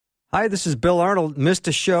Hi, this is Bill Arnold. Missed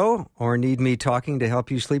a show or need me talking to help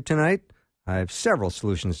you sleep tonight? I have several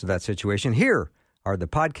solutions to that situation. Here are the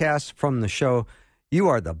podcasts from the show. You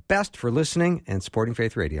are the best for listening and supporting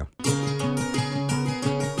Faith Radio.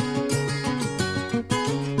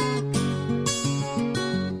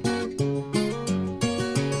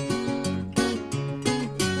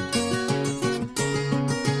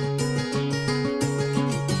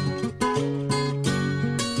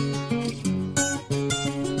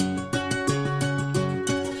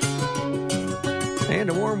 And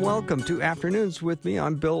a warm welcome to Afternoons with me.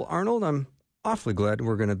 I'm Bill Arnold. I'm awfully glad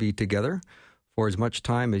we're going to be together for as much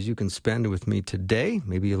time as you can spend with me today.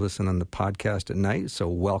 Maybe you listen on the podcast at night, so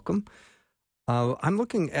welcome. I'm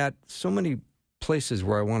looking at so many places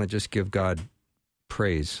where I want to just give God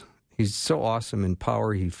praise. He's so awesome in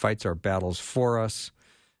power. He fights our battles for us.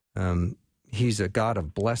 He's a God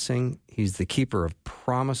of blessing. He's the keeper of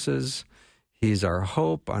promises. He's our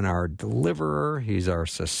hope and our deliverer. He's our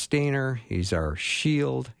sustainer. He's our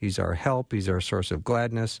shield. He's our help. He's our source of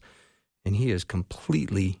gladness. And he is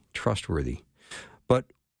completely trustworthy. But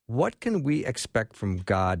what can we expect from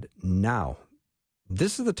God now?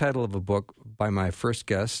 This is the title of a book by my first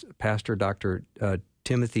guest, Pastor Dr.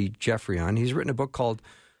 Timothy Geoffrion. He's written a book called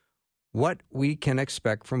What We Can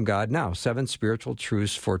Expect from God Now, 7 Spiritual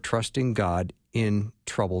Truths for Trusting God in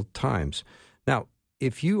Troubled Times. Now,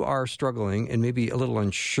 if you are struggling and maybe a little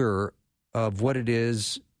unsure of what it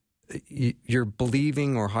is you're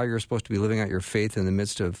believing or how you're supposed to be living out your faith in the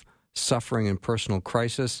midst of suffering and personal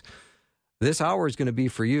crisis, this hour is going to be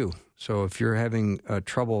for you. So if you're having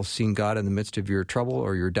trouble seeing God in the midst of your trouble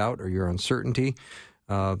or your doubt or your uncertainty,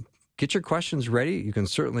 get your questions ready. You can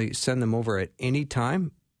certainly send them over at any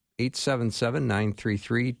time,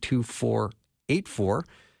 877-933-2484,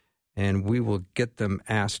 and we will get them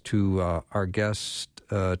asked to our guest,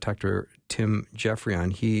 Dr. Tim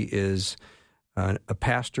Geoffrion. He is a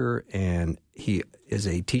pastor, and he is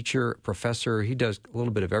a teacher, professor. He does a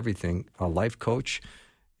little bit of everything, a life coach,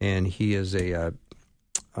 and he is a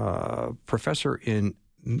professor in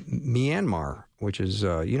Myanmar, which is,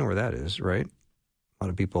 you know where that is, right? A lot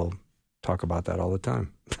of people talk about that all the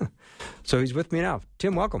time. So he's with me now.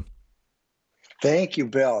 Tim, welcome. Thank you,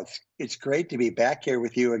 Bill. It's great to be back here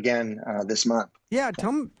with you again this month. Yeah,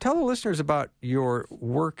 tell the listeners about your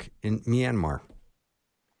work in Myanmar.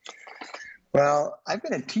 Well, I've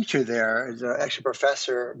been a teacher there, as actually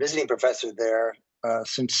visiting professor there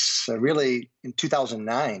since really in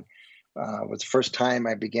 2009. Was the first time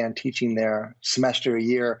I began teaching there, semester a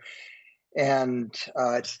year. And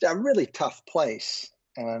it's a really tough place,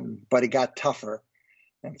 but it got tougher.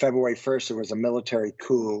 And February 1st, there was a military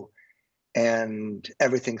coup, and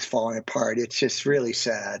everything's falling apart. It's just really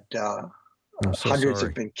sad. Hundreds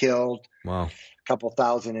have been killed. Wow. A couple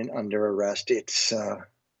thousand under arrest. It's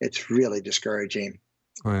really discouraging.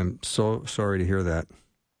 I am so sorry to hear that.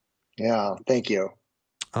 Yeah, thank you.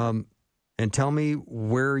 And tell me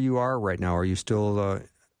where you are right now. Are you still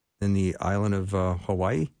in the island of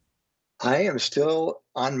Hawaii? I am still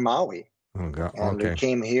on Maui. Oh, God. And okay. we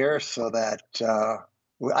came here so that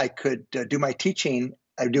I could do my teaching.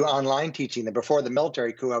 I do online teaching. Before the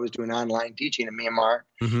military coup, I was doing online teaching in Myanmar.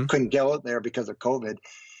 Mm-hmm. Couldn't go there because of COVID.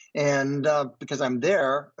 And because I'm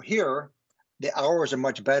here, the hours are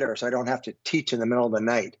much better, so I don't have to teach in the middle of the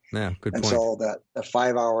night. Yeah, good point. And so the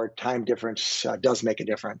 5-hour time difference does make a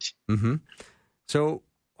difference. Mm-hmm. So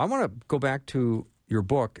I want to go back to your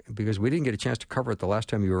book because we didn't get a chance to cover it the last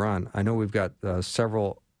time you were on. I know we've got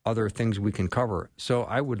several other things we can cover. So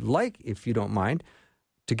I would like, if you don't mind,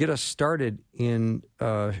 to get us started in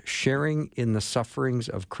sharing in the sufferings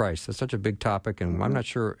of Christ. That's such a big topic, and I'm not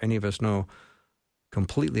sure any of us know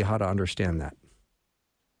completely how to understand that.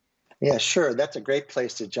 Yeah, sure. That's a great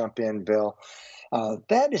place to jump in, Bill.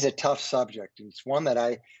 That is a tough subject. It's one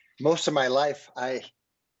that most of my life, I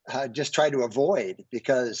just tried to avoid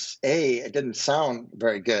because A, it didn't sound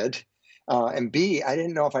very good, and B, I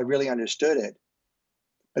didn't know if I really understood it.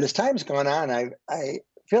 But as time's gone on, I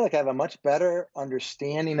feel like I have a much better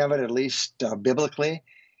understanding of it, at least biblically,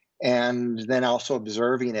 and then also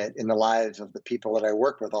observing it in the lives of the people that I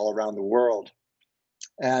work with all around the world.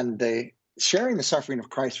 And sharing the suffering of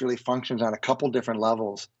Christ really functions on a couple different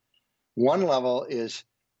levels. One level is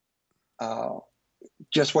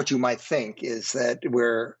just what you might think is that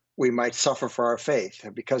we might suffer for our faith.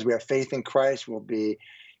 Because we have faith in Christ, we'll be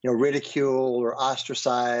ridiculed or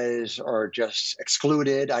ostracized or just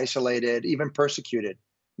excluded, isolated, even persecuted.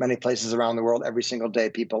 Many places around the world, every single day,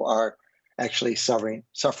 people are actually suffering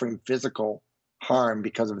physical harm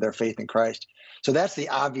because of their faith in Christ. So that's the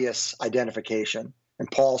obvious identification. And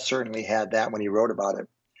Paul certainly had that when he wrote about it.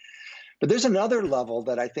 But there's another level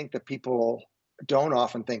that I think that people don't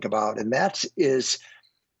often think about, and that is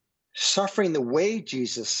suffering the way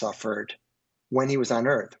Jesus suffered when he was on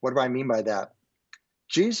earth. What do I mean by that?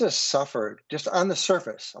 Jesus suffered just on the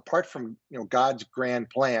surface, apart from God's grand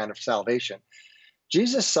plan of salvation.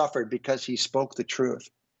 Jesus suffered because he spoke the truth,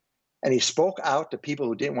 and he spoke out to people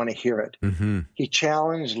who didn't want to hear it. Mm-hmm. He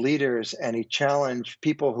challenged leaders, and he challenged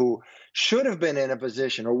people who should have been in a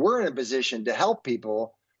position or were in a position to help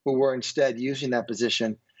people who were instead using that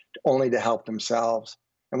position only to help themselves,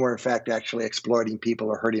 and were in fact actually exploiting people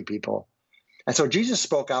or hurting people. And so Jesus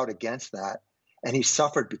spoke out against that, and he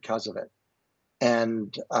suffered because of it.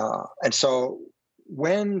 And so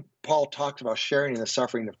when Paul talks about sharing in the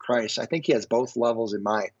suffering of Christ, I think he has both levels in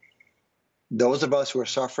mind. Those of us who are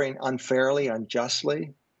suffering unfairly,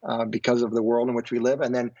 unjustly, because of the world in which we live,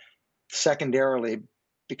 and then secondarily,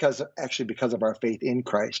 because of our faith in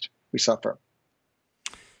Christ, we suffer.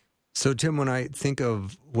 So, Tim, when I think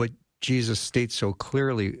of what Jesus states so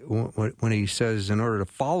clearly when he says, in order to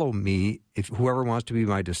follow me, if whoever wants to be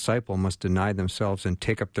my disciple must deny themselves and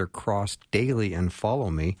take up their cross daily and follow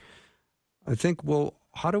me, I think, well,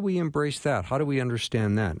 how do we embrace that? How do we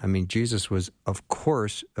understand that? I mean, Jesus was, of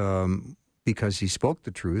course, because he spoke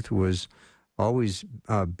the truth, was always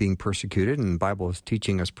being persecuted, and the Bible is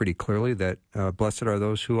teaching us pretty clearly that blessed are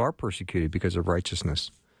those who are persecuted because of righteousness.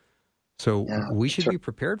 So we should be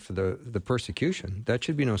prepared for the persecution. That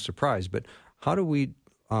should be no surprise. But how do we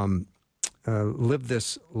live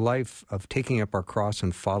this life of taking up our cross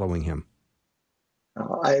and following him?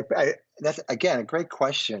 That's, again, a great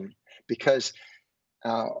question, because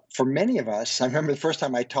for many of us, I remember the first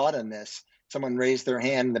time I taught on this, someone raised their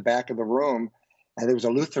hand in the back of the room, and there was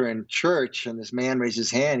a Lutheran church, and this man raised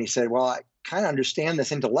his hand. He said, well, I kind of understand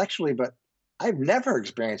this intellectually, but I've never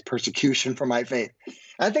experienced persecution for my faith.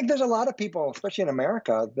 And I think there's a lot of people, especially in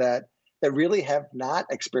America, that really have not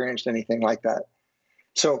experienced anything like that.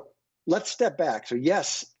 So let's step back. So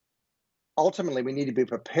yes, ultimately we need to be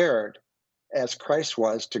prepared, as Christ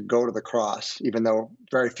was, to go to the cross, even though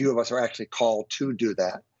very few of us are actually called to do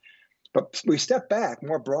that. But we step back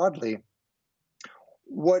more broadly.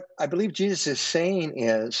 What I believe Jesus is saying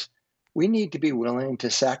is we need to be willing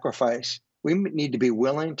to sacrifice. We need to be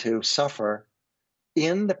willing to suffer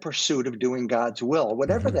in the pursuit of doing God's will,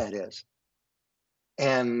 whatever that is.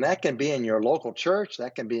 And that can be in your local church,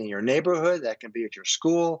 that can be in your neighborhood, that can be at your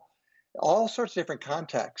school, all sorts of different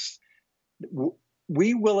contexts.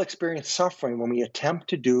 We will experience suffering when we attempt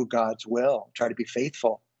to do God's will, try to be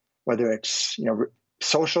faithful, whether it's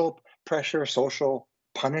social pressure, social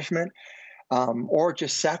punishment, or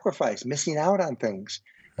just sacrifice, missing out on things,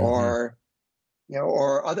 or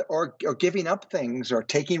giving up things, or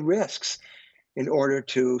taking risks in order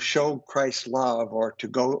to show Christ's love, or to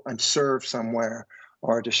go and serve somewhere,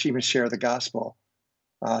 or to even share the gospel.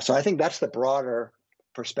 So I think that's the broader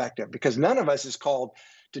perspective, because none of us is called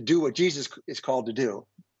to do what Jesus is called to do.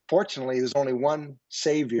 Fortunately, there's only one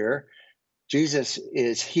Savior. Jesus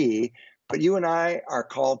is He, but you and I are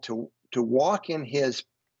called to walk in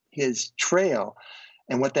His trail,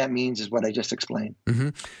 and what that means is what I just explained.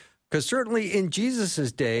 Mm-hmm. Because certainly in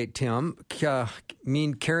Jesus' day, Tim,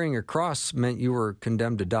 carrying a cross meant you were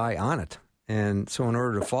condemned to die on it. And so in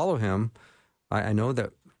order to follow him, I know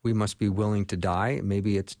that we must be willing to die.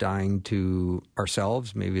 Maybe it's dying to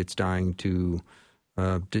ourselves. Maybe it's dying to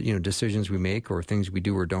decisions we make, or things we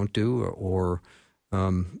do or don't do, or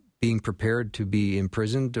being prepared to be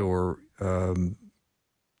imprisoned or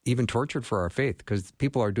even tortured for our faith, because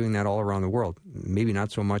people are doing that all around the world. Maybe not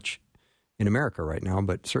so much in America right now,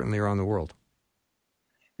 but certainly around the world.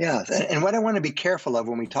 Yeah, and what I want to be careful of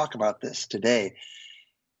when we talk about this today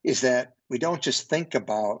is that we don't just think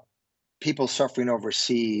about people suffering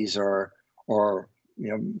overseas or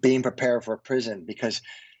being prepared for prison, because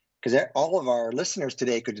all of our listeners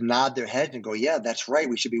today could nod their heads and go, yeah, that's right,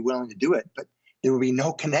 we should be willing to do it, but there will be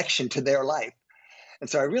no connection to their life. And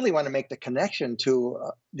so I really want to make the connection to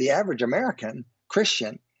the average American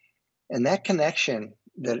Christian, and that connection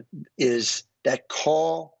that is that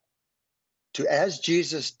call to, as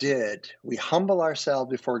Jesus did, we humble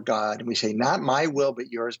ourselves before God and we say, not my will,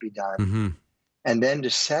 but yours be done. Mm-hmm. And then to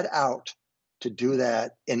set out to do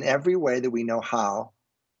that in every way that we know how,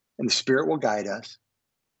 and the Spirit will guide us.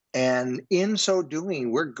 And in so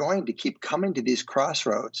doing, we're going to keep coming to these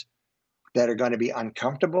crossroads that are going to be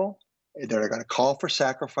uncomfortable, that are going to call for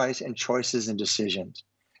sacrifice and choices and decisions.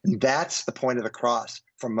 And that's the point of the cross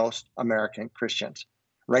for most American Christians,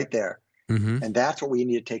 right there. Mm-hmm. And that's what we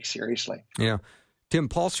need to take seriously. Yeah. Tim,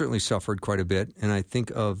 Paul certainly suffered quite a bit, and I think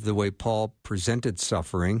of the way Paul presented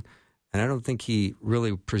suffering, and I don't think he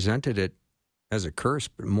really presented it as a curse,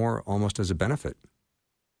 but more almost as a benefit.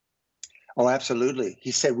 Oh, absolutely.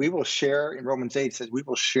 He said we will share, in Romans 8, it says we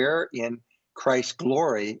will share in Christ's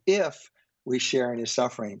glory if we share in his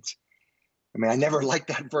sufferings. I mean, I never liked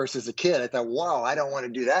that verse as a kid. I thought, wow, I don't want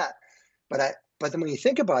to do that. But then when you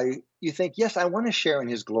think about it, you think, yes, I want to share in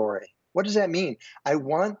his glory. What does that mean? I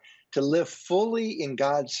want to live fully in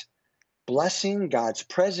God's blessing, God's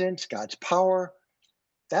presence, God's power.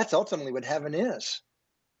 That's ultimately what heaven is.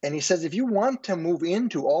 And he says, if you want to move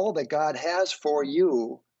into all that God has for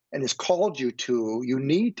you and has called you to, you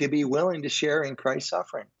need to be willing to share in Christ's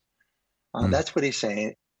suffering. That's what he's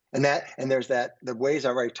saying. And there's the ways I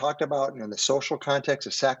already talked about, the social context,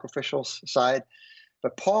 the sacrificial side.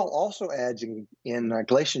 But Paul also adds in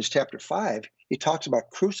Galatians chapter 5, he talks about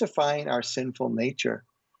crucifying our sinful nature.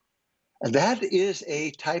 And that is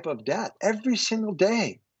a type of death. Every single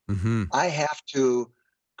day, I have to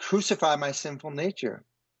crucify my sinful nature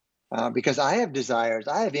because I have desires,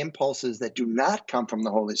 I have impulses that do not come from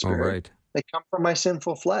the Holy Spirit. Oh, right. They come from my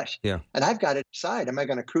sinful flesh. Yeah. And I've got to decide, am I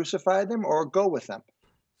going to crucify them or go with them?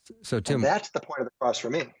 So, Tim, and that's the point of the cross for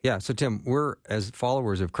me. Yeah. So, Tim, we're, as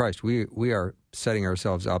followers of Christ, we are setting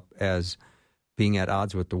ourselves up as being at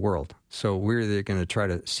odds with the world. So we're either going to try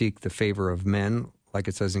to seek the favor of men, like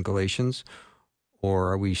it says in Galatians,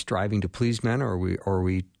 or are we striving to please men, or are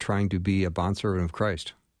we trying to be a bondservant of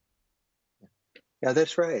Christ? Yeah,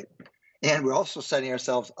 that's right. And we're also setting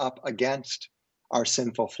ourselves up against our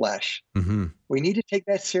sinful flesh. We need to take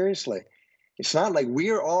that seriously. It's not like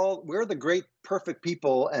we're the great, perfect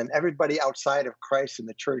people, and everybody outside of Christ in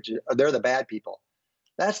the church, they're the bad people.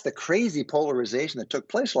 That's the crazy polarization that took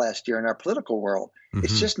place last year in our political world.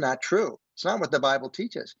 It's just not true. It's not what the Bible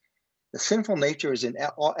teaches. The sinful nature is in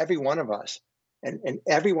every one of us. And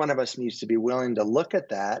every one of us needs to be willing to look at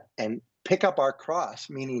that and pick up our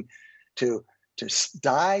cross, meaning to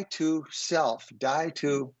die to self, die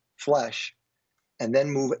to flesh, and then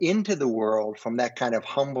move into the world from that kind of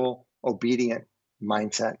humble, obedient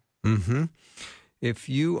mindset. If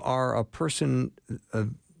you are a person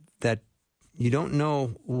that you don't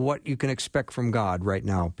know what you can expect from God right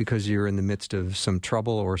now because you're in the midst of some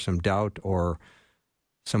trouble or some doubt or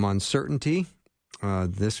some uncertainty,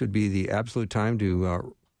 this would be the absolute time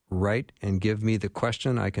to write and give me the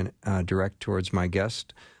question I can direct towards my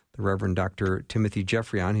guest, the Reverend Dr. Timothy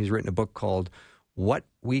Geoffrion. He's written a book called What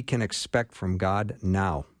We Can Expect from God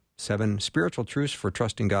Now, 7 Spiritual Truths for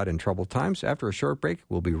Trusting God in Troubled Times. After a short break,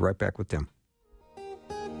 we'll be right back with Tim.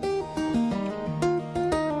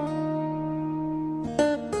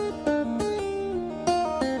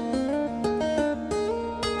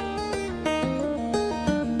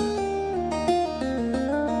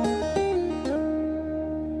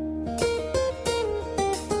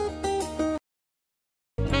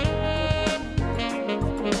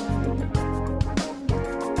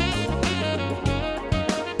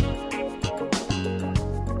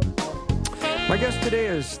 My guest today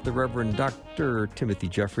is the Reverend Dr. Timothy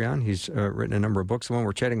Geoffrion. He's written a number of books. The one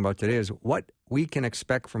we're chatting about today is What We Can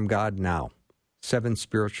Expect from God Now, 7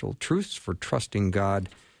 Spiritual Truths for Trusting God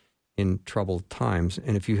in Troubled Times.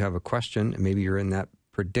 And if you have a question, maybe you're in that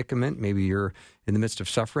predicament, maybe you're in the midst of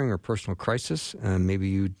suffering or personal crisis, and maybe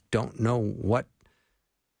you don't know what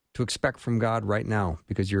to expect from God right now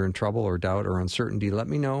because you're in trouble or doubt or uncertainty, let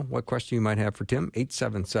me know what question you might have for Tim.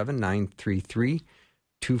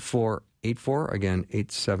 877-933-2484. Again,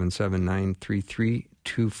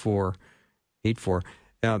 877-933-2484.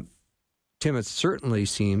 Tim, it certainly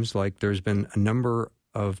seems like there's been a number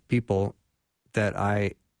of people that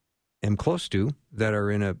I am close to that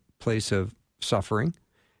are in a place of suffering,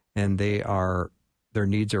 and their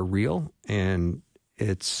needs are real, and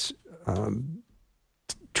it's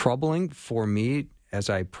troubling for me as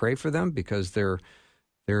I pray for them because they're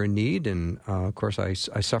in need, and of course I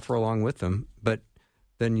suffer along with them. But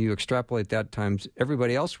then you extrapolate that times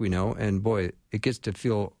everybody else we know, and boy, it gets to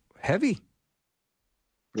feel heavy.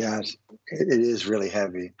 Yes, it is really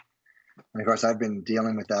heavy. And of course, I've been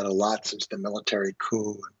dealing with that a lot since the military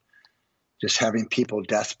coup, just having people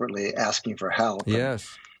desperately asking for help.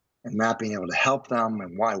 Yes. And not being able to help them,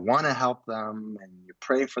 and why I want to help them, and you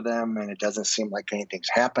pray for them, and it doesn't seem like anything's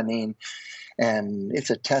happening. And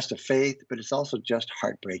it's a test of faith, but it's also just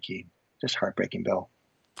heartbreaking, Bill.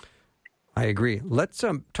 I agree. Let's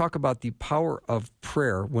talk about the power of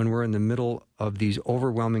prayer when we're in the middle of these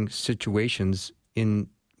overwhelming situations in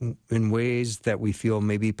ways that we feel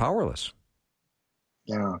maybe powerless.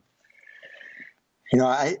 Yeah.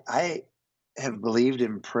 I have believed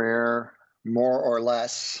in prayer more or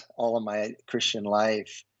less all of my Christian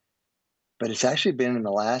life, but it's actually been in the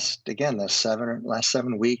last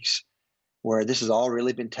 7 weeks where this has all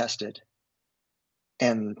really been tested.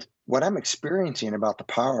 And what I'm experiencing about the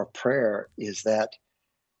power of prayer is that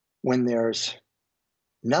when there's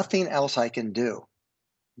nothing else I can do,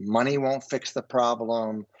 money won't fix the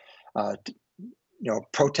problem,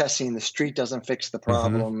 protesting in the street doesn't fix the Mm-hmm.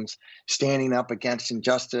 problems, standing up against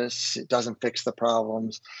injustice, it doesn't fix the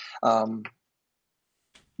problems.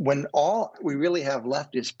 When all we really have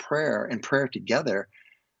left is prayer and prayer together,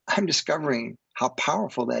 I'm discovering how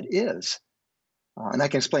powerful that is. And I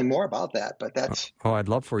can explain more about that, but that's I'd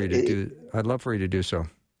love for you to it, do. I'd love for you to do so.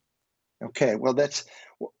 okay. Well, that's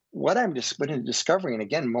what I'm just discovering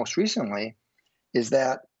again most recently is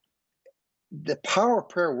that the power of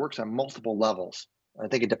prayer works on multiple levels. I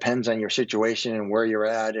think it depends on your situation and where you're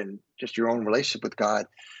at and just your own relationship with God.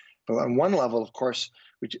 But on one level, of course,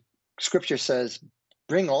 which Scripture says,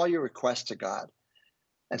 bring all your requests to God.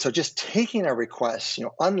 And so just taking our requests,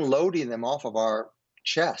 unloading them off of our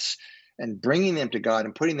chests and bringing them to God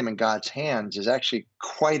and putting them in God's hands is actually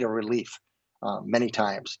quite a relief many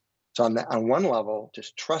times. So on one level,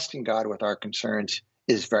 just trusting God with our concerns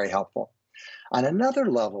is very helpful. On another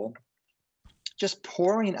level, just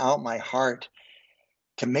pouring out my heart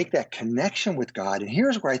to make that connection with God. And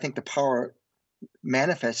here's where I think the power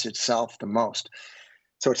manifests itself the most.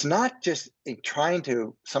 So it's not just trying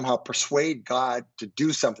to somehow persuade God to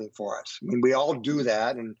do something for us. I mean, we all do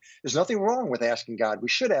that, and there's nothing wrong with asking God. We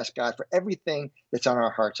should ask God for everything that's on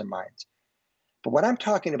our hearts and minds. But what I'm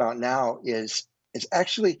talking about now is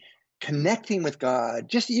actually connecting with God.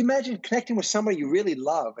 Just imagine connecting with somebody you really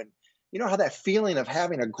love, and you know how that feeling of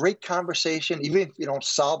having a great conversation, even if you don't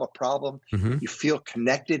solve a problem, Mm-hmm. you feel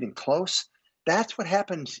connected and close. That's what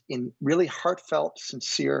happens in really heartfelt,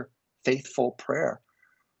 sincere, faithful prayer.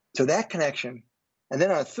 So that connection. And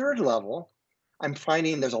then on a third level, I'm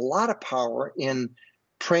finding there's a lot of power in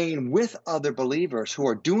praying with other believers who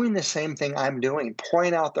are doing the same thing I'm doing,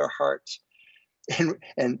 pouring out their hearts.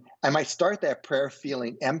 And I might start that prayer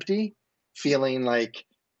feeling empty, feeling like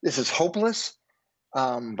this is hopeless.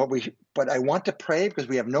 But I want to pray because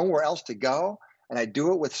we have nowhere else to go. And I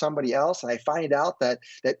do it with somebody else. And I find out that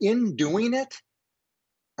in doing it,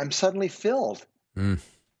 I'm suddenly filled. Mm.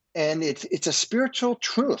 And it's a spiritual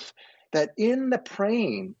truth that in the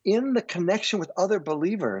praying, in the connection with other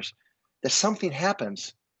believers, that something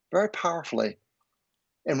happens very powerfully.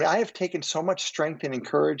 And I have taken so much strength and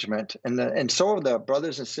encouragement, and so have the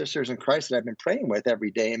brothers and sisters in Christ that I've been praying with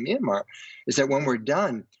every day in Myanmar, is that when we're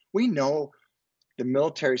done, we know the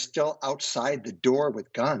military is still outside the door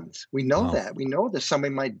with guns. We know Wow. that. We know that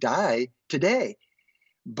somebody might die today.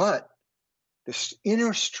 But this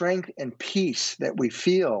inner strength and peace that we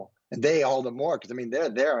feel, and they all the more, because I mean, they're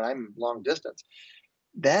there and I'm long distance.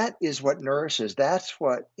 That is what nourishes. That's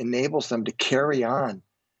what enables them to carry on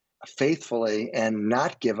faithfully and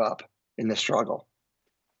not give up in the struggle.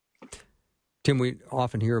 Tim, we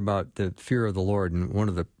often hear about the fear of the Lord, and one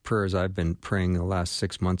of the prayers I've been praying the last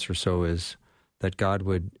 6 months or so is that God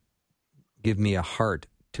would give me a heart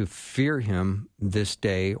to fear Him this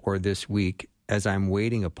day or this week as I'm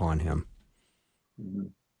waiting upon Him.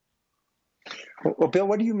 Mm-hmm. Well, Bill,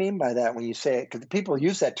 what do you mean by that when you say it? Because people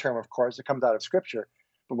use that term, of course, it comes out of Scripture.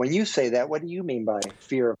 But when you say that, what do you mean by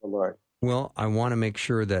fear of the Lord? Well, I want to make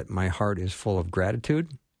sure that my heart is full of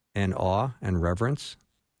gratitude and awe and reverence.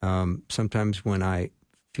 Sometimes when I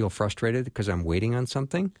feel frustrated because I'm waiting on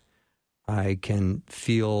something, I can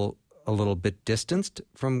feel a little bit distanced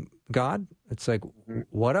from God. It's like,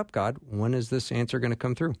 what up, God? When is this answer going to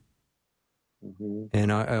come through? Mm-hmm.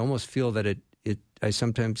 And I almost feel that I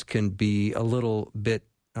sometimes can be a little bit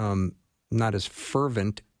not as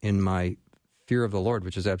fervent in my fear of the Lord,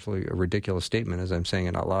 which is absolutely a ridiculous statement as I'm saying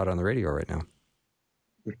it out loud on the radio right now.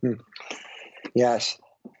 Mm-hmm. Yes.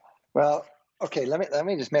 Well, okay, let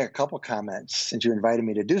me just make a couple comments since you invited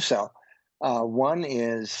me to do so. One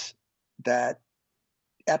is that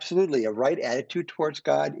absolutely a right attitude towards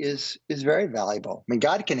God is very valuable. I mean,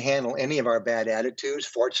 God can handle any of our bad attitudes,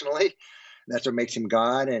 fortunately. That's what makes him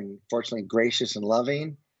God, and fortunately gracious and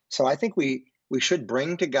loving. So I think we should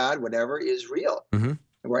bring to God whatever is real. Mm-hmm.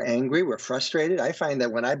 We're angry, we're frustrated. I find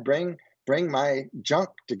that when I bring my junk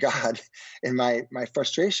to God in my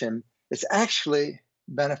frustration, it's actually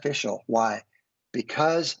beneficial. Why?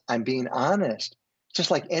 Because I'm being honest.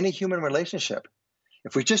 Just like any human relationship.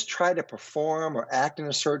 If we just try to perform or act in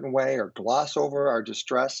a certain way or gloss over our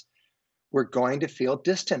distress, we're going to feel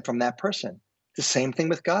distant from that person. The same thing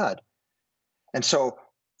with God. And so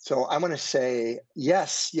I'm going to say,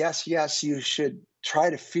 yes, you should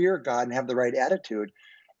try to fear God and have the right attitude.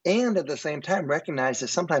 And at the same time, recognize that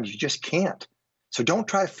sometimes you just can't. So don't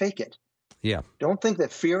try to fake it. Yeah. Don't think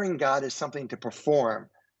that fearing God is something to perform.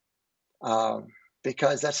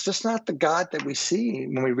 because that's just not the God that we see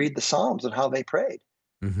when we read the Psalms and how they prayed.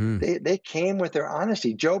 Mm-hmm. They came with their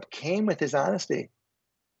honesty. Job came with his honesty.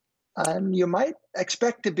 You might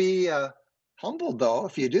expect to be humbled, though,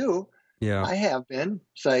 if you do. Yeah. I have been.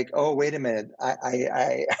 It's like, oh, wait a minute.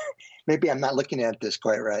 I maybe I'm not looking at this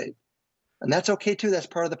quite right. And that's okay, too. That's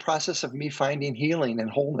part of the process of me finding healing and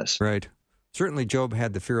wholeness. Right. Certainly Job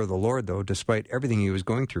had the fear of the Lord, though, despite everything he was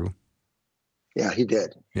going through. Yeah, he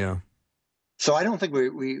did. Yeah. So I don't think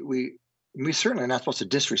we certainly are not supposed to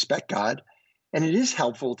disrespect God. And it is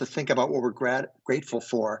helpful to think about what we're grateful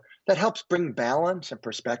for. That helps bring balance and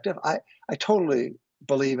perspective. I totally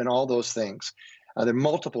believe in all those things. There are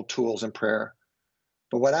multiple tools in prayer.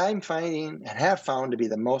 But what I'm finding and have found to be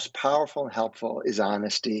the most powerful and helpful is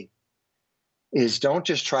honesty. Is don't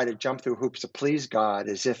just try to jump through hoops to please God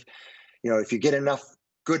as if, if you get enough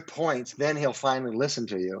good points, then he'll finally listen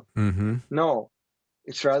to you. Mm-hmm. No,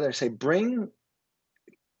 it's rather say, bring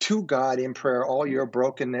to God in prayer all your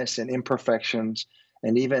brokenness and imperfections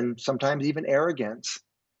and sometimes even arrogance,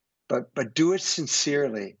 but do it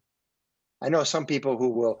sincerely. I know some people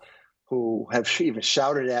who have even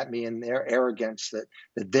shouted at me in their arrogance that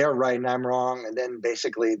they're right and I'm wrong, and then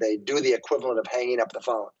basically they do the equivalent of hanging up the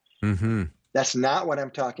phone. Mm-hmm. That's not what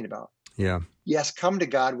I'm talking about. Yeah. Yes, come to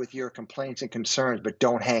God with your complaints and concerns, but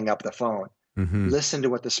don't hang up the phone. Mm-hmm. Listen to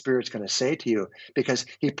what the Spirit's going to say to you, because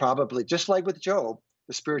he probably, just like with Job,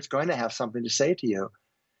 the Spirit's going to have something to say to you.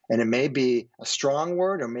 And it may be a strong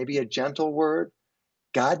word or maybe a gentle word.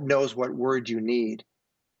 God knows what word you need,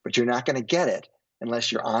 but you're not going to get it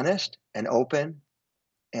unless you're honest and open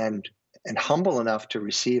and humble enough to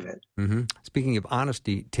receive it. Mm-hmm. Speaking of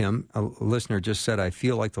honesty, Tim, a listener just said, I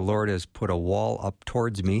feel like the Lord has put a wall up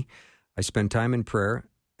towards me. I spend time in prayer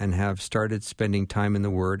and have started spending time in the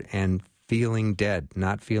Word and feeling dead,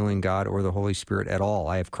 not feeling God or the Holy Spirit at all.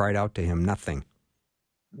 I have cried out to him, nothing.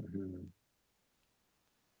 Mm-hmm.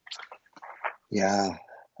 Yeah.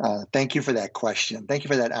 Thank you for that question. Thank you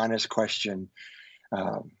for that honest question.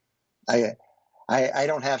 I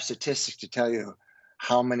don't have statistics to tell you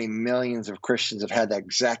how many millions of Christians have had that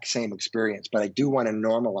exact same experience, but I do want to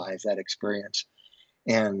normalize that experience.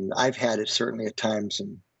 And I've had it certainly at times,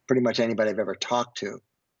 and pretty much anybody I've ever talked to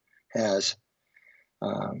has.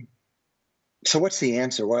 So what's the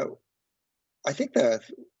answer? Well, I think the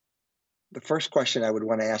first question I would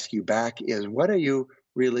want to ask you back is, what are you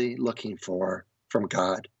really looking for from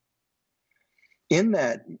God? In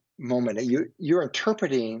that moment, you're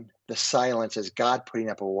interpreting the silence as God putting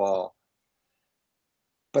up a wall.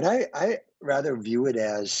 But I rather view it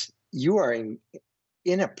as you are in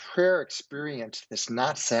a prayer experience that's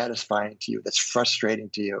not satisfying to you, that's frustrating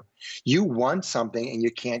to you. You want something and you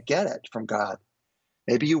can't get it from God.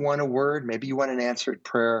 Maybe you want a word, maybe you want an answered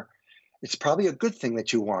prayer. It's probably a good thing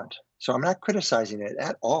that you want. So I'm not criticizing it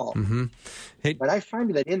at all. Mm-hmm. Hey, but I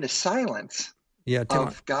find that in the silence Tim,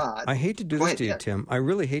 of God. I hate to do this to you, Tim. I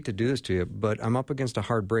really hate to do this to you, but I'm up against a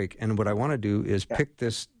hard break. And what I want to do is pick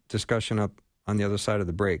this discussion up on the other side of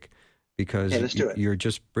the break, because you're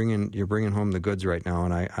bringing home the goods right now,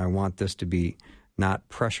 and I want this to be not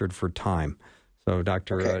pressured for time. So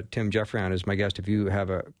Dr. Tim Geoffrion is my guest. If you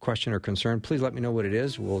have a question or concern, please let me know what it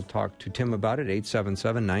is. We'll talk to Tim about it,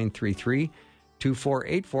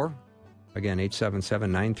 877-933-2484. Again,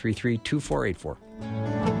 877-933-2484.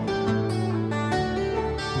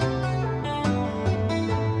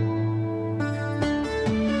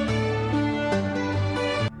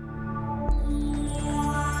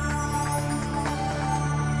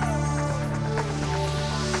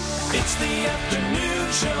 It's the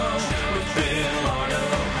afternoon show with Bill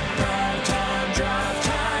Arnold. Prime time, drive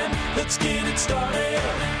time. Let's get it started.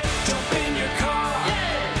 Jump in your car.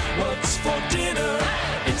 Yeah. What's for dinner?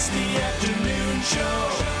 Hey. It's the afternoon show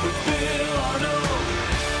with Bill Arnold.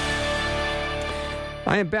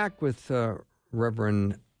 I am back with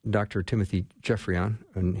Reverend Dr. Timothy Geoffrion,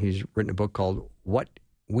 and he's written a book called What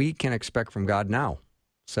We Can Expect from God Now,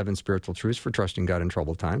 7 Spiritual Truths for Trusting God in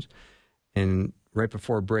Troubled Times. And right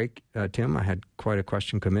before break, Tim, I had quite a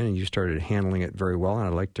question come in, and you started handling it very well, and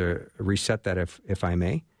I'd like to reset that if I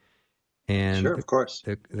may. And sure, of course.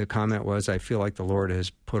 The comment was, I feel like the Lord has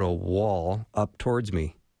put a wall up towards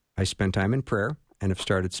me. I spend time in prayer and have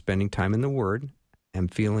started spending time in the Word. Am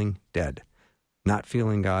feeling dead, not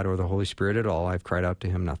feeling God or the Holy Spirit at all. I've cried out to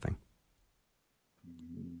him, nothing.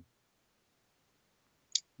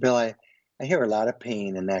 Bill, I hear a lot of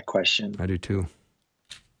pain in that question. I do too.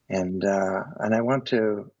 And I want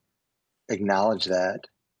to acknowledge that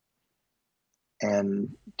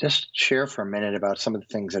and just share for a minute about some of the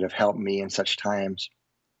things that have helped me in such times.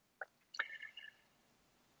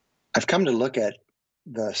 I've come to look at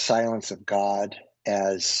the silence of God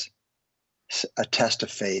as a test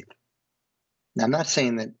of faith. Now, I'm not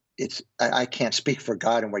saying that I can't speak for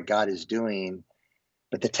God and what God is doing,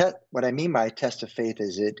 but what I mean by a test of faith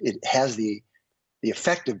is it has the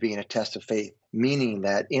effect of being a test of faith, meaning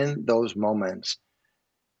that in those moments,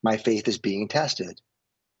 my faith is being tested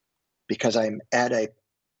because I've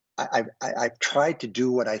tried to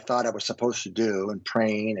do what I thought I was supposed to do, and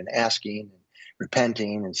praying and asking and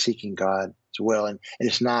repenting and seeking God's will, and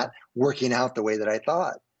it's not working out the way that I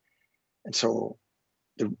thought. And so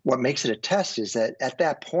what makes it a test is that at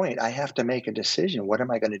that point, I have to make a decision. What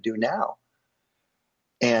am I going to do now?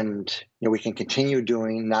 And we can continue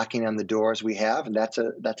knocking on the doors we have, and that's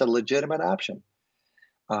a legitimate option.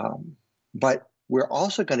 But we're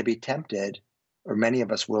also going to be tempted, or many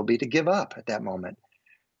of us will be, to give up at that moment.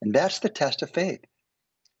 And that's the test of faith.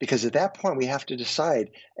 Because at that point, we have to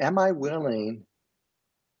decide, am I willing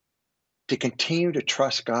to continue to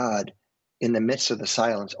trust God in the midst of the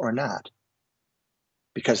silence or not?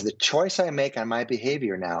 Because the choice I make on my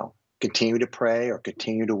behavior now, continue to pray or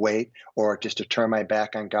continue to wait or just to turn my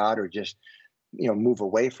back on God or just move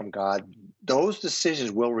away from God, those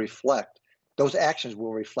actions will reflect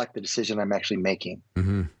the decision I'm actually making.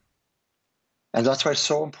 Mm-hmm. And that's why it's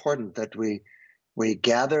so important that we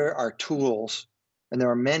gather our tools, and there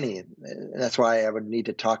are many. That's why I would need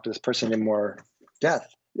to talk to this person in more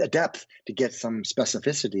depth to get some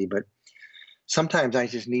specificity. But sometimes I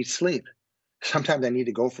just need sleep. Sometimes I need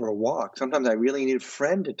to go for a walk. Sometimes I really need a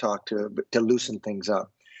friend to talk to loosen things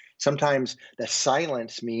up. Sometimes the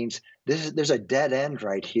silence means there's a dead end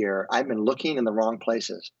right here. I've been looking in the wrong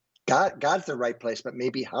places. God's the right place, but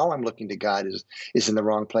maybe how I'm looking to God is in the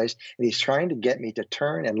wrong place. And he's trying to get me to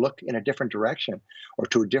turn and look in a different direction, or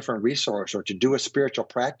to a different resource, or to do a spiritual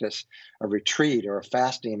practice, a retreat, or a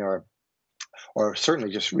fasting, or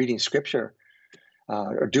certainly just reading scripture.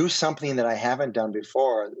 Or do something that I haven't done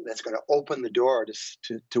before that's going to open the door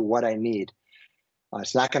to what I need.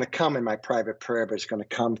 It's not going to come in my private prayer, but it's going to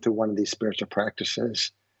come through one of these spiritual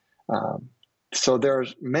practices. So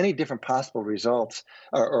there's many different possible results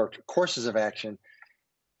or courses of action.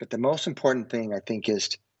 But the most important thing, I think,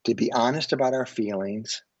 is to be honest about our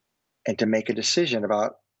feelings and to make a decision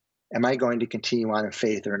about, am I going to continue on in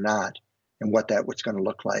faith or not, and what's going to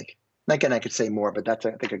look like. Again, I could say more, but that's,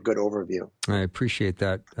 I think, a good overview. I appreciate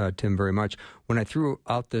that, Tim, very much. When I threw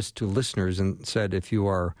out this to listeners and said, if you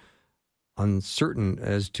are uncertain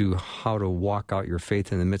as to how to walk out your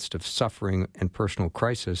faith in the midst of suffering and personal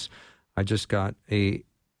crisis, I just got a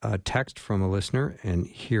text from a listener, and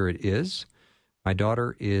here it is. My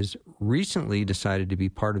daughter is recently decided to be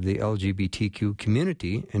part of the LGBTQ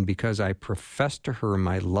community, and because I professed to her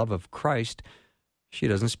my love of Christ, she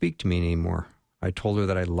doesn't speak to me anymore. I told her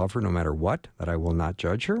that I love her no matter what, that I will not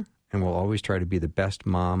judge her, and will always try to be the best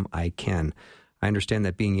mom I can. I understand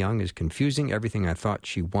that being young is confusing, everything I thought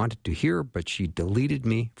she wanted to hear, but she deleted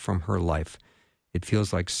me from her life. It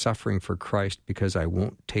feels like suffering for Christ because I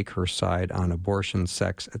won't take her side on abortion,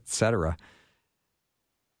 sex, etc.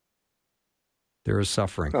 There is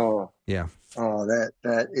suffering. Oh, yeah. Oh,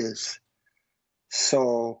 that is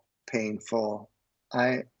so painful.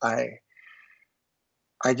 I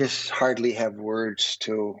just hardly have words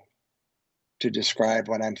to describe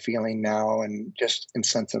what I'm feeling now, and just in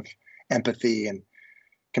sense of empathy and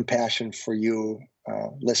compassion for you,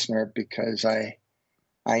 listener, because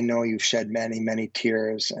I know you've shed many, many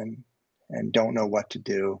tears and don't know what to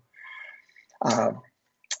do.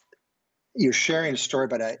 You're sharing a story,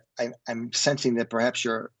 but I'm sensing that perhaps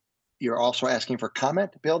you're also asking for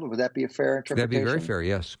comment, Bill. Would that be a fair interpretation? That'd be very fair,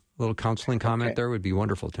 yes. A little counseling comment there would be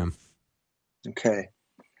wonderful, Tim. Okay.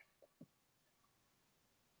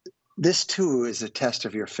 This, too, is a test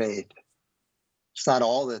of your faith. It's not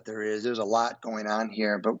all that there is. There's a lot going on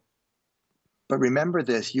here. But remember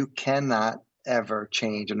this, you cannot ever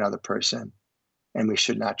change another person, and we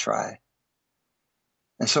should not try.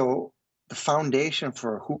 And so the foundation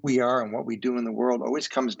for who we are and what we do in the world always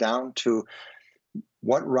comes down to,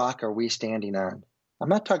 what rock are we standing on? I'm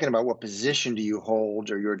not talking about what position do you hold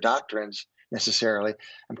or your doctrines necessarily.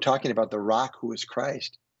 I'm talking about the rock who is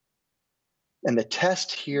Christ. And the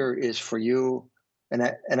test here is for you, and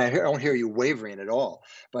I don't hear you wavering at all,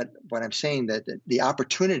 but what I'm saying, that the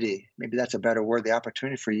opportunity, maybe that's a better word, the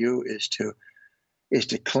opportunity for you is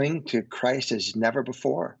to cling to Christ as never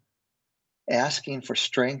before, asking for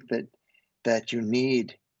strength that you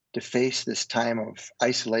need to face this time of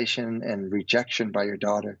isolation and rejection by your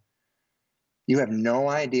daughter. You have no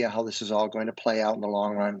idea how this is all going to play out in the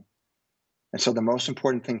long run. And so the most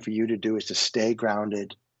important thing for you to do is to stay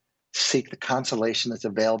grounded, seek the consolation that's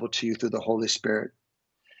available to you through the Holy Spirit.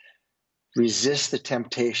 Resist the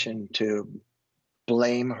temptation to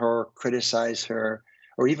blame her, criticize her,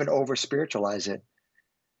 or even over-spiritualize it.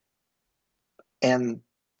 And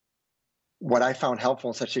what I found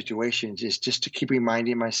helpful in such situations is just to keep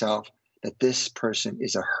reminding myself that this person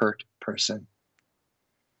is a hurt person.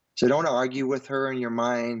 So don't argue with her in your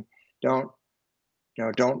mind. Don't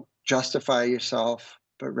justify yourself,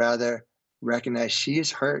 but rather recognize she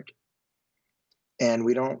is hurt. And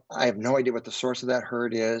I have no idea what the source of that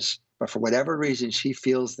hurt is, but for whatever reason, she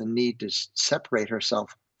feels the need to separate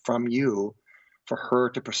herself from you for her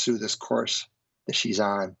to pursue this course that she's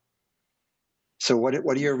on. So what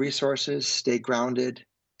are your resources? Stay grounded,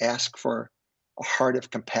 ask for a heart of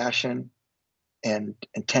compassion and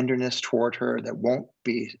tenderness toward her that won't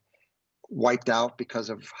be wiped out because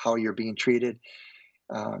of how you're being treated.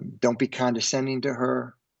 Don't be condescending to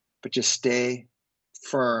her, but just stay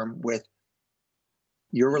firm with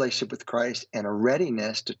your relationship with Christ and a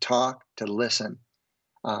readiness to talk, to listen,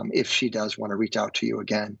 if she does want to reach out to you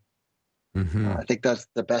again. Mm-hmm. I think that's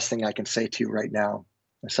the best thing I can say to you right now.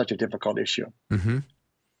 It's such a difficult issue. Mm-hmm.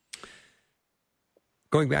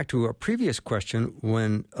 Going back to a previous question,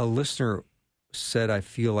 when a listener said, I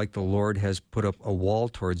feel like the Lord has put up a wall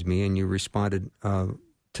towards me, and you responded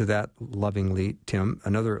to that lovingly, Tim,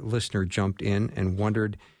 another listener jumped in and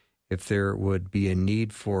wondered if there would be a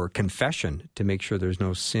need for confession to make sure there's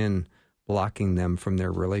no sin blocking them from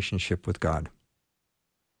their relationship with God.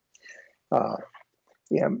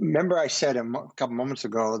 Remember I said a couple moments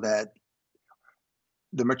ago that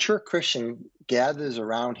the mature Christian gathers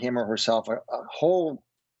around him or herself a whole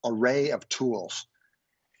array of tools.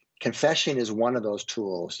 Confession is one of those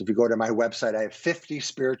tools. If you go to my website, I have 50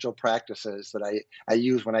 spiritual practices that I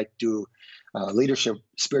use when I do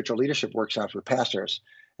spiritual leadership workshops with pastors,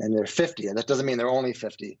 and they're 50, and that doesn't mean they're only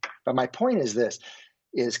 50. But my point is this,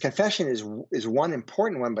 is confession is one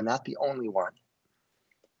important one, but not the only one.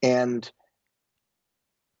 And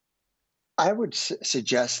I would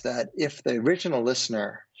suggest that if the original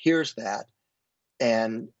listener hears that,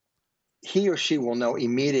 and he or she will know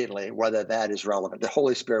immediately whether that is relevant. The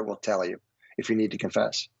Holy Spirit will tell you if you need to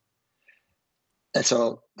confess. And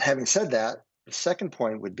so, having said that, the second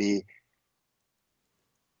point would be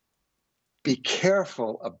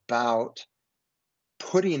careful about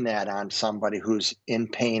putting that on somebody who's in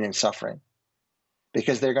pain and suffering,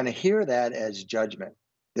 because they're going to hear that as judgment.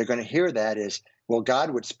 They're going to hear that as, well,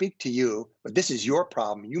 God would speak to you, but this is your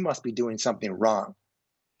problem. You must be doing something wrong.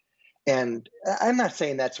 And I'm not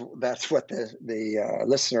saying that's what the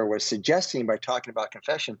listener was suggesting by talking about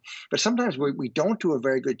confession, but sometimes we don't do a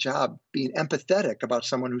very good job being empathetic about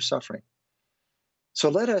someone who's suffering. So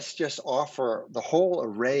let us just offer the whole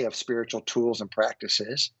array of spiritual tools and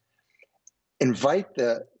practices, invite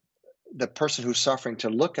the person who's suffering to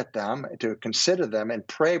look at them, to consider them, and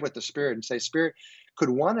pray with the Spirit and say, Spirit, could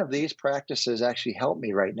one of these practices actually help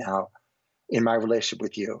me right now in my relationship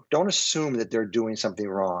with you? Don't assume that they're doing something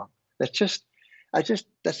wrong. That's just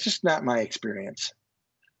not my experience.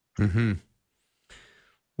 Mm-hmm.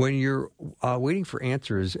 When you're waiting for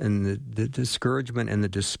answers and the discouragement and the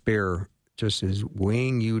despair just is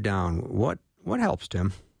weighing you down, what helps,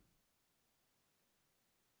 Tim?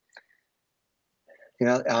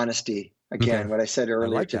 Honesty. Again, what I said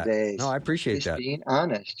earlier today. No, I appreciate that. Being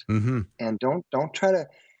honest. Mm-hmm. And don't try to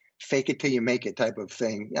fake it till you make it type of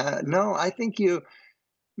thing. No, I think of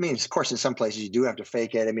course, in some places you do have to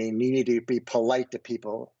fake it. You need to be polite to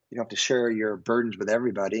people. You don't have to share your burdens with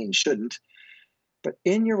everybody, and shouldn't. But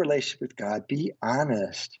in your relationship with God, be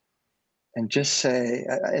honest and just say,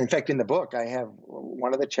 in fact, in the book, I have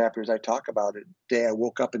one of the chapters I talk about it. The day I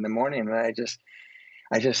woke up in the morning and I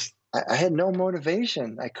had no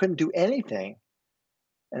motivation. I couldn't do anything.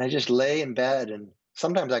 And I just lay in bed, and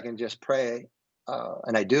sometimes I can just pray,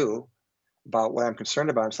 and I do, about what I'm concerned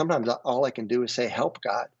about. And sometimes all I can do is say, help,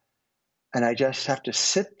 God. And I just have to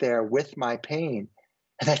sit there with my pain.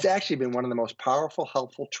 And that's actually been one of the most powerful,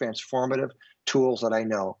 helpful, transformative tools that I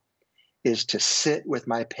know, is to sit with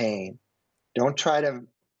my pain. Don't try to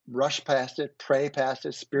rush past it, pray past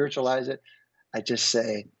it, spiritualize it. I just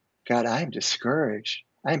say, God, I'm discouraged.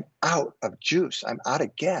 I'm out of juice. I'm out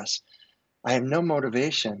of gas. I have no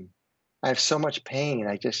motivation. I have so much pain.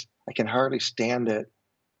 I can hardly stand it.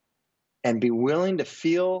 And be willing to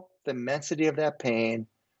feel the immensity of that pain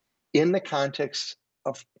in the context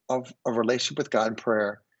of a relationship with God in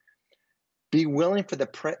prayer. Be willing for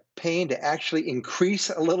the pain to actually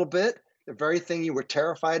increase a little bit, the very thing you were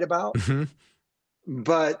terrified about, Mm-hmm.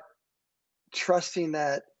 but trusting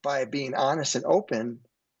that by being honest and open,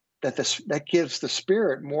 that gives the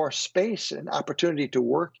Spirit more space and opportunity to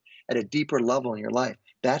work at a deeper level in your life.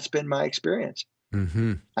 That's been my experience.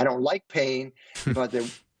 Mm-hmm. I don't like pain, but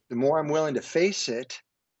the more I'm willing to face it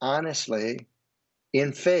honestly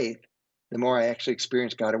in faith, the more I actually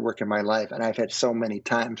experience God at work in my life. And I've had so many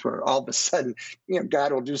times where all of a sudden,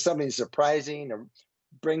 God will do something surprising or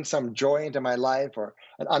bring some joy into my life, or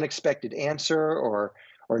an unexpected answer, or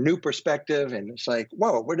new perspective. And it's like,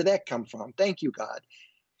 whoa, where did that come from? Thank you, God.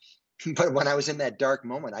 But when I was in that dark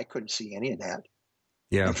moment, I couldn't see any of that.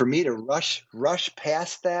 Yeah. And for me to rush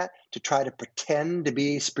past that, to try to pretend to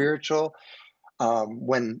be spiritual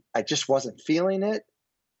when I just wasn't feeling it,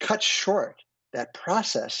 cut short that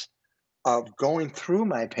process of going through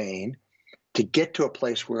my pain to get to a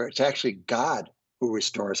place where it's actually God who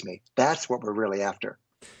restores me. That's what we're really after.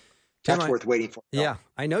 Tim, That's worth waiting for. Yeah,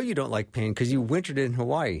 I know you don't like pain because you wintered in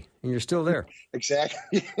Hawaii and you're still there.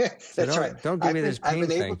 Exactly. That's right. Don't give me this pain I've been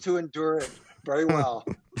thing. able to endure it very well.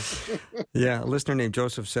 Yeah, a listener named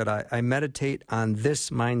Joseph said, I meditate on this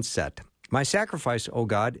mindset. My sacrifice, O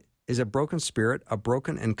God, is a broken spirit, a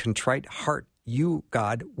broken and contrite heart. You,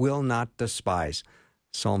 God, will not despise.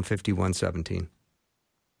 Psalm 51:17.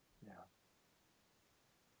 Yeah.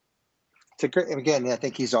 It's a great, again, I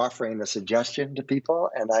think he's offering a suggestion to people,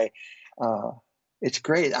 and it's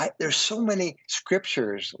great. There's so many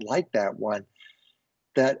scriptures like that one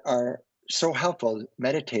that are so helpful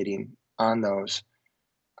meditating on those.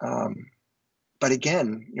 But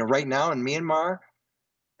again, right now in Myanmar,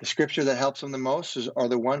 the scripture that helps them the most are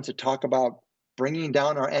the ones that talk about bringing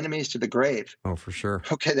down our enemies to the grave. Oh, for sure.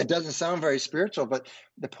 Okay, that doesn't sound very spiritual, but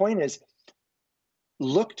the point is,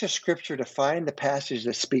 look to scripture to find the passages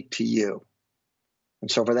that speak to you. And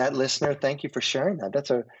so for that listener, thank you for sharing that. That's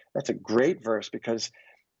a great verse, because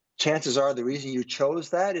chances are the reason you chose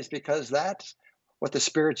that is because that's what the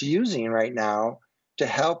Spirit's using right now to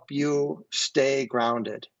help you stay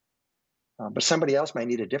grounded. But somebody else might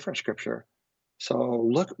need a different scripture.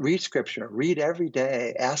 So read scripture, read every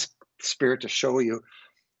day, ask the Spirit to show you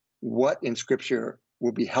what in scripture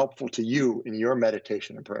will be helpful to you in your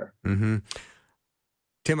meditation and prayer. Mm-hmm.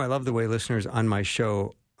 Tim, I love the way listeners on my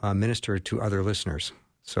show minister to other listeners.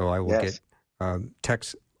 So I will get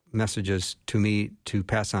text messages to me to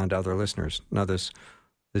pass on to other listeners. Now, this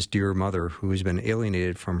dear mother who has been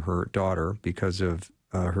alienated from her daughter because of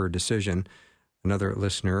her decision, another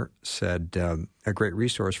listener said a great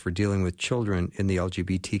resource for dealing with children in the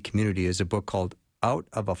LGBT community is a book called Out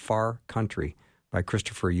of a Far Country by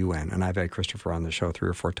Christopher Yuan. And I've had Christopher on the show 3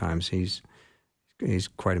 or 4 times. He's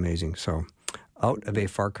quite amazing. So Out of a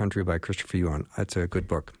Far Country by Christopher Yuan. That's a good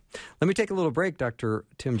book. Let me take a little break. Dr.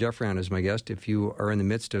 Tim Geoffrion is my guest. If you are in the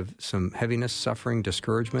midst of some heaviness, suffering,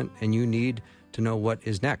 discouragement, and you need to know what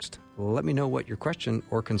is next, let me know what your question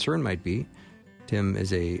or concern might be. Tim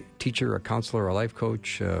is a teacher, a counselor, a life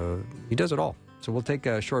coach. He does it all. So we'll take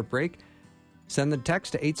a short break. Send the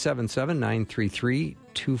text to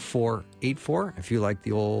 877-933-2484. If you like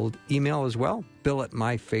the old email as well,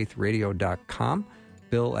 bill@myfaithradio.com.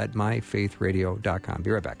 bill@myfaithradio.com.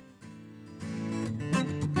 Be right back.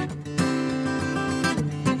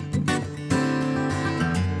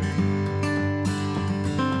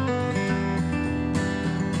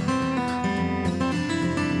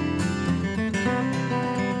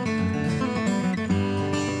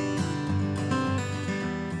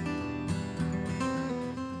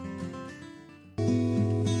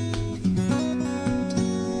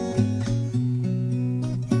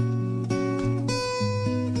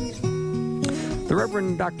 The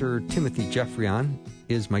Reverend Dr. Timothy Geoffrion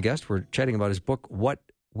is my guest. We're chatting about his book, What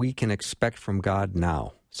We Can Expect from God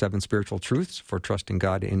Now, 7 Spiritual Truths for Trusting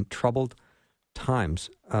God in Troubled Times.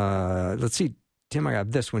 Let's see, Tim, I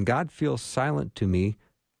have this. When God feels silent to me,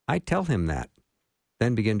 I tell him that,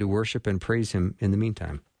 then begin to worship and praise him in the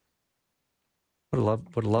meantime. What a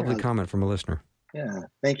lovely comment from a listener. Yeah,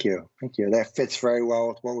 thank you. Thank you. That fits very well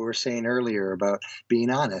with what we were saying earlier about being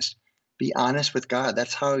honest. Be honest with God.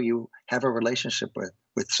 That's how you have a relationship with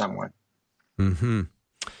someone. Mm-hmm.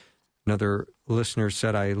 Another listener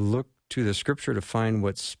said, I look to the scripture to find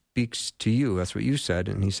what speaks to you. That's what you said.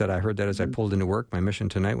 And he said, I heard that as I pulled into work. My mission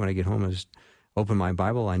tonight when I get home is open my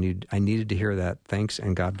Bible. I needed to hear that. Thanks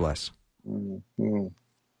and God bless. Mm-hmm.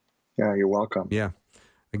 Yeah, you're welcome. Yeah.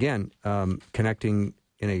 Again, connecting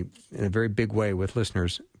in a very big way with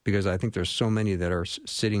listeners, because I think there's so many that are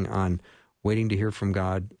sitting on waiting to hear from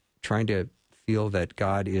God, trying to feel that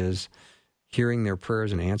God is hearing their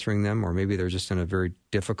prayers and answering them, or maybe they're just in a very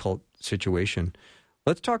difficult situation.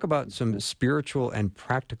 Let's talk about some spiritual and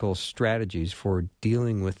practical strategies for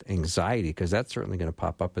dealing with anxiety, because that's certainly going to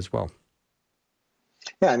pop up as well.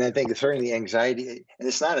 Yeah, and I think certainly anxiety, and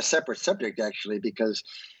it's not a separate subject actually, because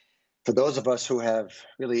for those of us who have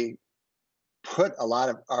really put a lot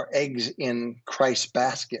of our eggs in Christ's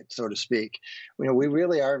basket, so to speak. We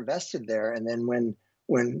really are invested there. And then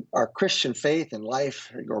when our Christian faith and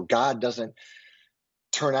life or God doesn't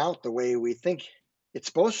turn out the way we think it's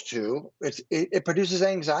supposed to, it produces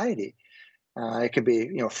anxiety. It could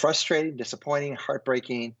be, frustrating, disappointing,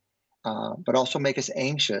 heartbreaking, but also make us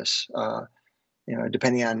anxious,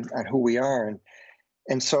 depending on who we are.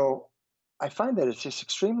 And so I find that it's just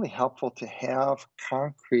extremely helpful to have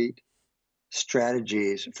concrete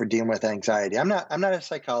strategies for dealing with anxiety. I'm not a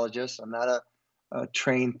psychologist. I'm not a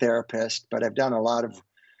trained therapist, but I've done a lot of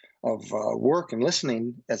work and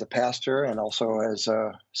listening as a pastor and also as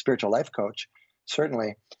a spiritual life coach,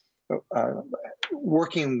 certainly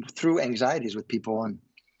working through anxieties with people.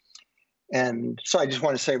 And so I just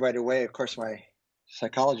want to say right away, of course, my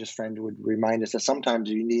psychologist friend would remind us that sometimes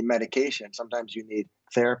you need medication, sometimes you need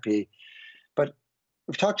therapy. But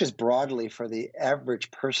we've talked just broadly for the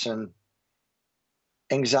average person.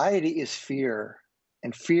 Anxiety is fear,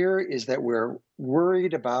 and fear is that we're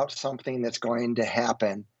worried about something that's going to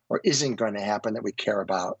happen or isn't going to happen that we care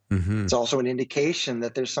about. Mm-hmm. It's also an indication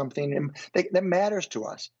that there's something that matters to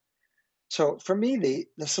us. So for me,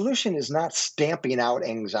 the solution is not stamping out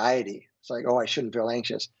anxiety. It's like, oh, I shouldn't feel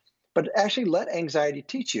anxious, but actually let anxiety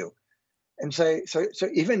teach you, and say, so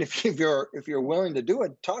even if you're willing to do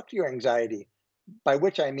it, talk to your anxiety. By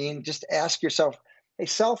which I mean, just ask yourself, hey,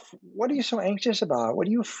 self, what are you so anxious about? What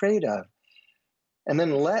are you afraid of? And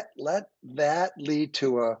then let that lead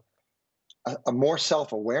to a more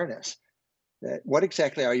self-awareness. That what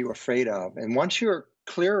exactly are you afraid of? And once you're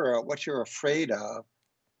clearer of what you're afraid of,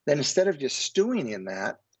 then instead of just stewing in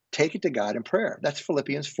that, take it to God in prayer. That's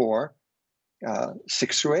Philippians 4,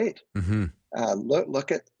 6 through 8. Mm-hmm.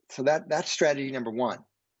 Look at, so that's strategy number 1,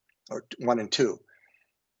 or 1 and 2.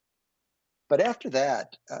 But after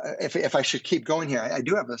that, if I should keep going here, I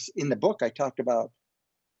do have this in the book. I talked about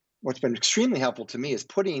what's been extremely helpful to me is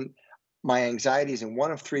putting my anxieties in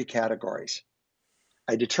one of 3 categories.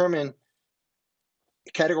 I determine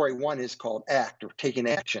category 1 is called act, or taking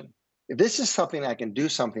action. If this is something I can do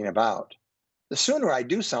something about, the sooner I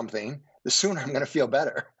do something, the sooner I'm going to feel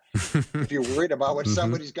better. If you're worried about what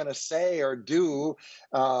somebody's going to say or do,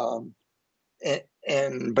 but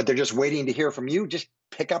they're just waiting to hear from you, just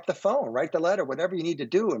pick up the phone, write the letter, whatever you need to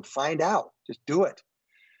do, and find out. Just do it.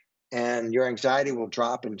 And your anxiety will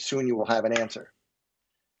drop, and soon you will have an answer.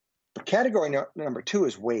 But category number 2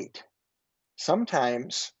 is wait.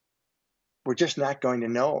 Sometimes we're just not going to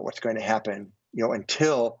know what's going to happen,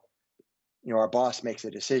 until, our boss makes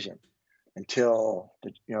a decision, until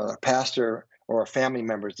the pastor or our family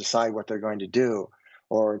members decide what they're going to do,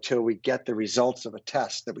 or until we get the results of a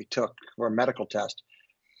test that we took, or a medical test.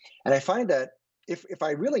 And I find that if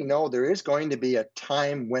I really know there is going to be a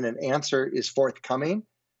time when an answer is forthcoming,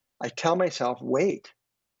 I tell myself, wait.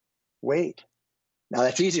 Now,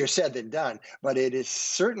 that's easier said than done, but it is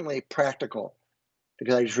certainly practical,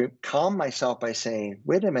 because I just calm myself by saying,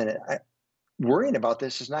 wait a minute, worrying about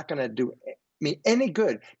this is not going to do me any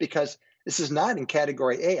good, because this is not in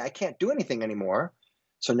category A. I can't do anything anymore.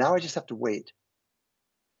 So now I just have to wait.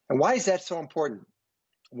 And why is that so important?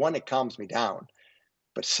 1, it calms me down.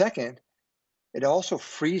 But second, it also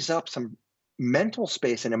frees up some mental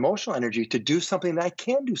space and emotional energy to do something that I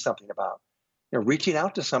can do something about. Reaching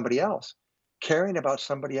out to somebody else, caring about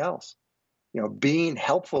somebody else, being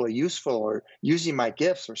helpful or useful, or using my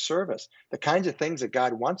gifts or service, the kinds of things that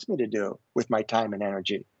God wants me to do with my time and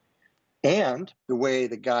energy. And the way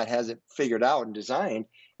that God has it figured out and designed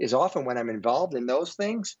is often when I'm involved in those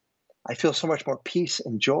things, I feel so much more peace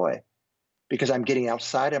and joy, because I'm getting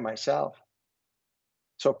outside of myself.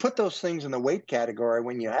 So put those things in the wait category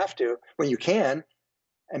when you have to, when you can,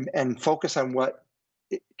 and focus on what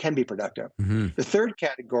can be productive. Mm-hmm. The third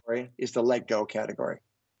category is the let go category.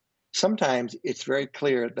 Sometimes it's very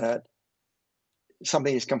clear that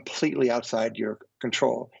something is completely outside your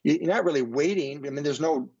control. You're not really waiting. I mean, there's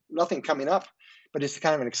nothing coming up, but it's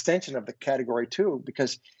kind of an extension of the category 2,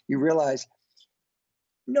 because you realize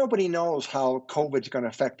nobody knows how COVID's going to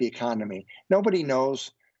affect the economy. Nobody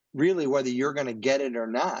knows really whether you're going to get it or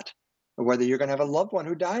not, or whether you're going to have a loved one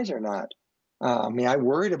who dies or not. I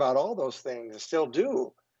worried about all those things, I still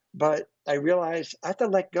do, but I realized I have to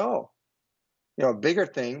let go. A bigger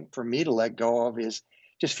thing for me to let go of is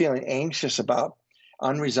just feeling anxious about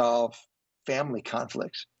unresolved family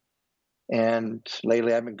conflicts. And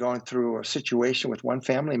lately I've been going through a situation with one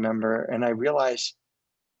family member, and I realize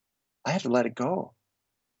I have to let it go.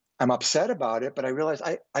 I'm upset about it, but I realize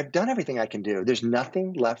I've done everything I can do. There's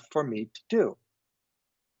nothing left for me to do.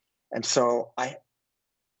 And so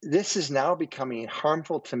this is now becoming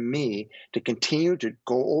harmful to me to continue to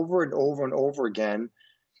go over and over and over again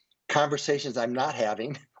conversations I'm not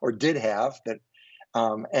having or did have, that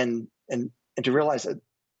and to realize that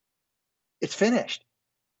it's finished.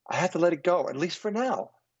 I have to let it go, at least for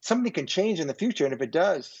now. Something can change in the future, and if it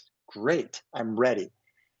does, great, I'm ready.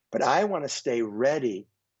 But I want to stay ready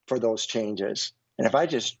for those changes. And if I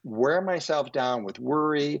just wear myself down with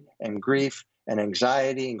worry and grief and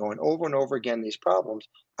anxiety and going over and over again these problems,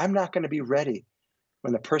 I'm not going to be ready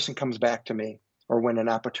when the person comes back to me or when an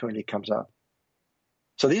opportunity comes up.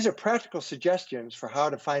 So these are practical suggestions for how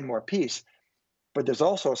to find more peace, but there's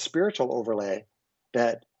also a spiritual overlay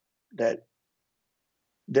that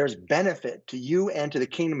there's benefit to you and to the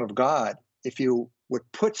kingdom of God if you would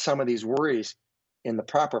put some of these worries in the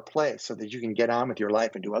proper place so that you can get on with your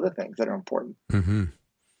life and do other things that are important. Mm-hmm.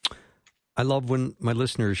 I love when my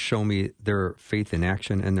listeners show me their faith in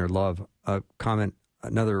action and their love.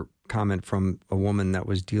 Another comment from a woman that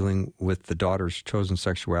was dealing with the daughter's chosen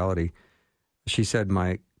sexuality. She said,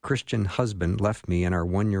 "My Christian husband left me and our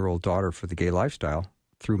 1-year-old daughter for the gay lifestyle.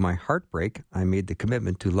 Through my heartbreak, I made the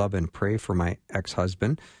commitment to love and pray for my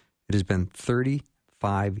ex-husband. It has been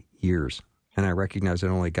 35 years, and I recognize that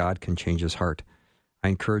only God can change his heart. I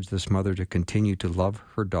encourage this mother to continue to love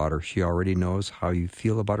her daughter. She already knows how you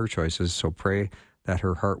feel about her choices, so pray that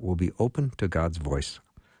her heart will be open to God's voice.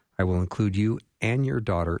 I will include you and your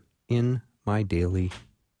daughter in my daily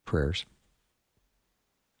prayers."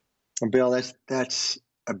 Well, Bill, that's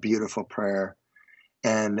a beautiful prayer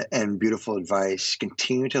and beautiful advice.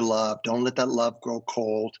 Continue to love. Don't let that love grow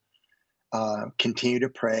cold. Continue to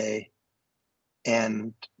pray.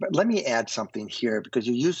 But let me add something here, because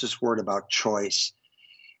you use this word about choice.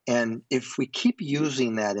 And if we keep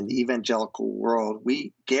using that in the evangelical world,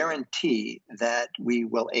 we guarantee that we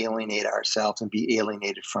will alienate ourselves and be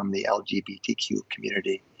alienated from the LGBTQ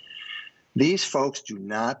community. These folks do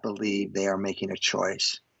not believe they are making a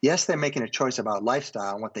choice. Yes, they're making a choice about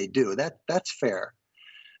lifestyle and what they do. That's fair.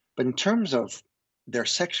 But in terms of their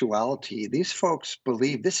sexuality, these folks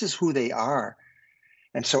believe this is who they are.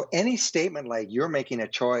 And so any statement like you're making a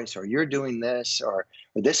choice or you're doing this or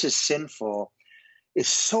this is sinful is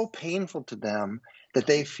so painful to them that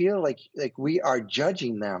they feel like we are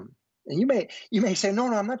judging them. And you may say,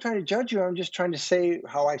 no, I'm not trying to judge you. I'm just trying to say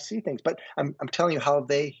how I see things. But I'm telling you how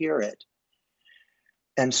they hear it.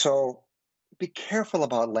 And so be careful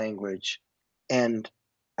about language. And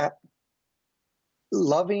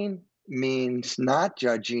loving means not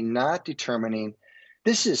judging, not determining.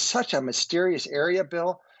 This is such a mysterious area,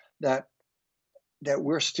 Bill, that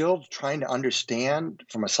we're still trying to understand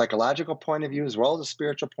from a psychological point of view, as well as a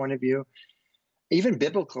spiritual point of view, even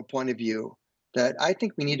biblical point of view, that I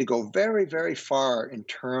think we need to go very, very far in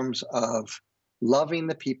terms of loving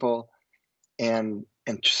the people and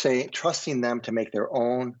trusting them to make their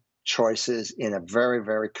own choices in a very,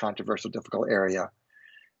 very controversial, difficult area,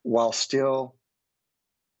 while still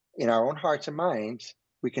in our own hearts and minds,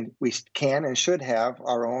 we can and should have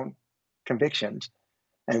our own convictions,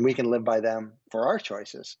 and we can live by them for our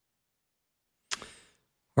choices.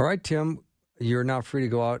 All right, Tim, you're now free to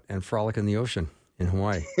go out and frolic in the ocean in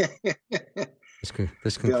Hawaii.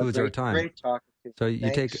 This concludes our time. Great talking to you. So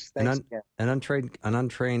you take an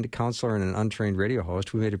untrained counselor and an untrained radio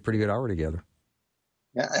host. We made a pretty good hour together.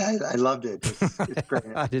 Yeah, I loved it. It's great.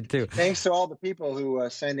 I did too. Thanks to all the people who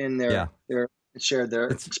sent in their shared their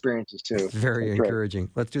experiences too. It's very encouraging.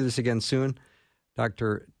 Let's do this again soon.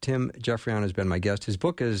 Dr. Tim Geoffrion has been my guest. His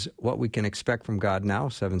book is What We Can Expect from God Now,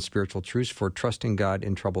 7 Spiritual Truths for Trusting God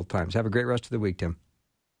in Troubled Times. Have a great rest of the week, Tim.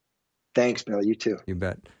 Thanks, Bill. You too. You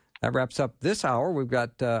bet. That wraps up this hour. We've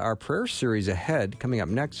got our prayer series ahead. Coming up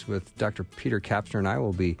next with Dr. Peter Kapsner and I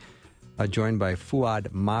will be joined by Fuad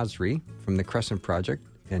Masri from the Crescent Project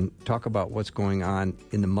and talk about what's going on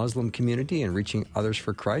in the Muslim community and reaching others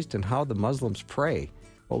for Christ and how the Muslims pray,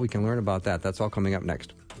 what we can learn about that. That's all coming up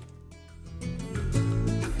next.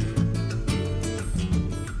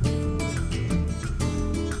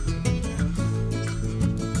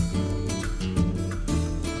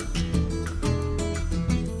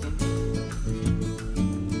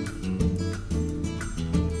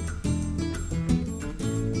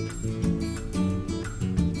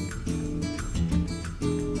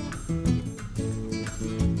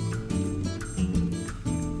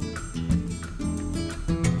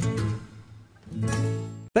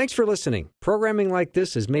 Thanks for listening. Programming like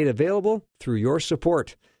this is made available through your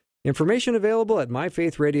support. Information available at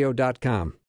myfaithradio.com.